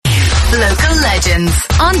Local legends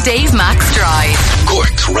on Dave Max Drive.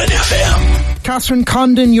 Cork's Red FM. Catherine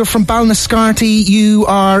Condon, you're from Ballinascarty. You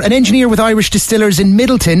are an engineer with Irish Distillers in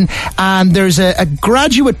Midelton, and there's a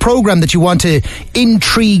graduate programme that you want to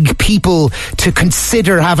intrigue people to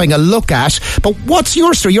consider having a look at. But what's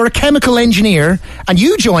your story? You're a chemical engineer, and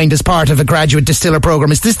you joined as part of a graduate distiller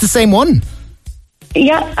programme. Is this the same one?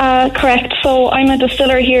 Yeah, correct. So I'm a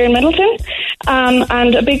distiller here in Midelton,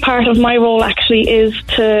 and a big part of my role actually is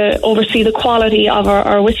to oversee the quality of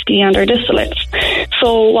our whiskey and our distillates.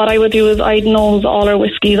 So what I would do is I'd nose all our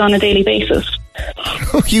whiskies on a daily basis.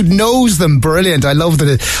 You'd nose them. Brilliant. I love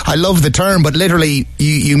the term, but literally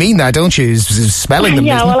you mean that, don't you? Smelling them.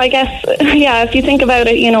 Yeah, well, I guess, if you think about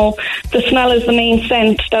it, the smell is the main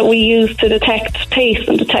scent that we use to detect taste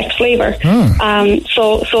and detect flavour.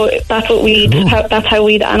 So that's what that's how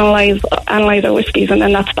we'd analyse our whiskies, and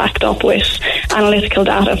then that's backed up with analytical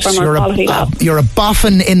data from our quality lab. You're a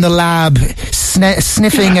boffin in the lab,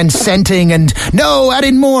 sniffing and scenting, and no, add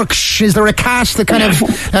in more. Is there a cat that kind of,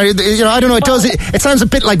 I don't know, it sounds a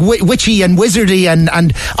bit like witchy and wizardy, and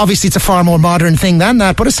obviously it's a far more modern thing than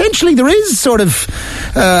that, but essentially there is sort of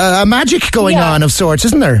a magic going on of sorts,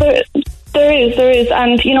 isn't there? There is,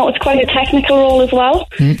 and it's quite a technical role as well.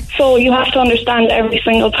 So you have to understand every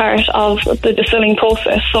single part of the distilling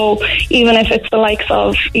process. So even if it's the likes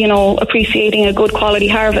of appreciating a good quality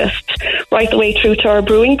harvest, right the way through to our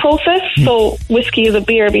brewing process. So whiskey is a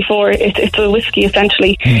beer before it's a whiskey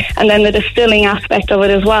essentially, and then the distilling aspect of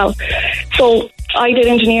it as well. So I did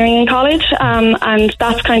engineering in college, and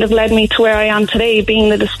that's kind of led me to where I am today, being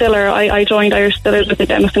the distiller. I joined Irish Distillers with the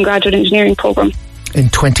Midelton graduate engineering programme in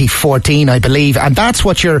 2014, I believe, and that's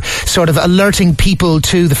what you're sort of alerting people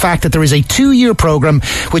to, the fact that there is a 2-year programme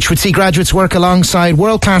which would see graduates work alongside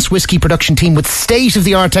world-class whiskey production team with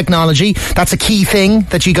state-of-the-art technology. That's a key thing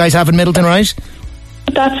that you guys have in Midelton, right?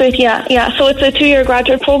 That's it, yeah. So it's a 2-year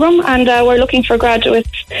graduate programme, and we're looking for graduates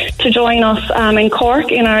to join us in Cork,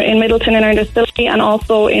 in Midelton in our distillery, and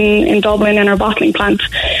also in Dublin in our bottling plant.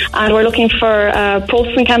 And we're looking for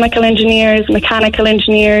process and chemical engineers, mechanical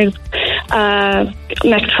engineers,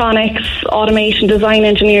 mechatronics, automation, design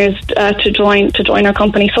engineers to join our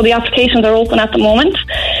company. So the applications are open at the moment,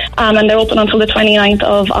 and they're open until the 29th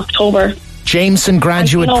of October. Jameson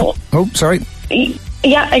graduate...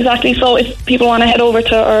 Yeah, exactly. So if people want to head over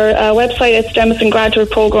to our website, it's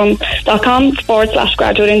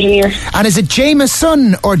jamesongraduateprogram.com/graduate engineer. And is it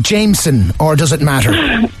Jameson or Jameson, or does it matter?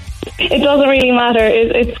 It doesn't really matter.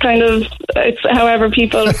 It's however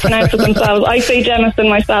people pronounce it themselves. I say Jameson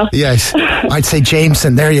myself. Yes, I'd say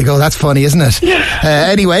Jameson. There you go. That's funny, isn't it?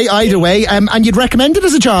 Anyway, either way, and you'd recommend it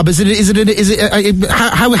as a job?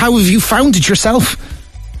 How have you found it yourself?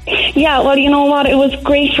 Yeah, well, you know what? It was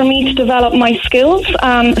great for me to develop my skills,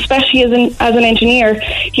 especially as an engineer.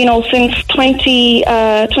 Since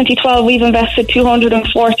 2012, we've invested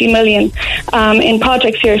 240 million in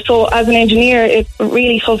projects here. So as an engineer, it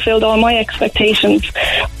really fulfilled all my expectations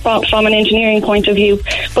from an engineering point of view.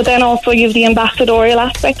 But then also you have the ambassadorial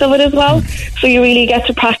aspect of it as well. So you really get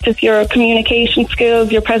to practice your communication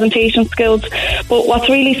skills, your presentation skills. But what's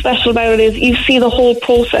really special about it is you see the whole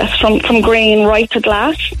process from grain right to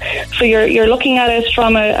glass. So you're looking at it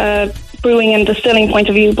from a brewing and distilling point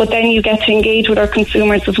of view, but then you get to engage with our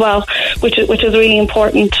consumers as well, which is really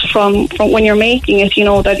important from when you're making it,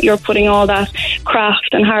 that you're putting all that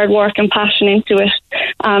craft and hard work and passion into it,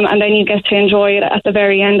 and then you get to enjoy it at the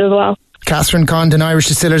very end as well. Catherine Condon, Irish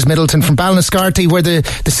Distillers, Midelton, from Ballinascarty, where the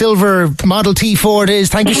silver Model T Ford is.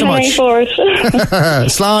 Thank you so much.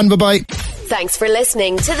 Slán, bye-bye. Thanks for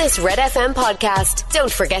listening to this Red FM podcast.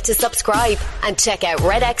 Don't forget to subscribe and check out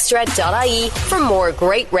redextra.ie for more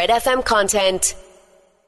great Red FM content.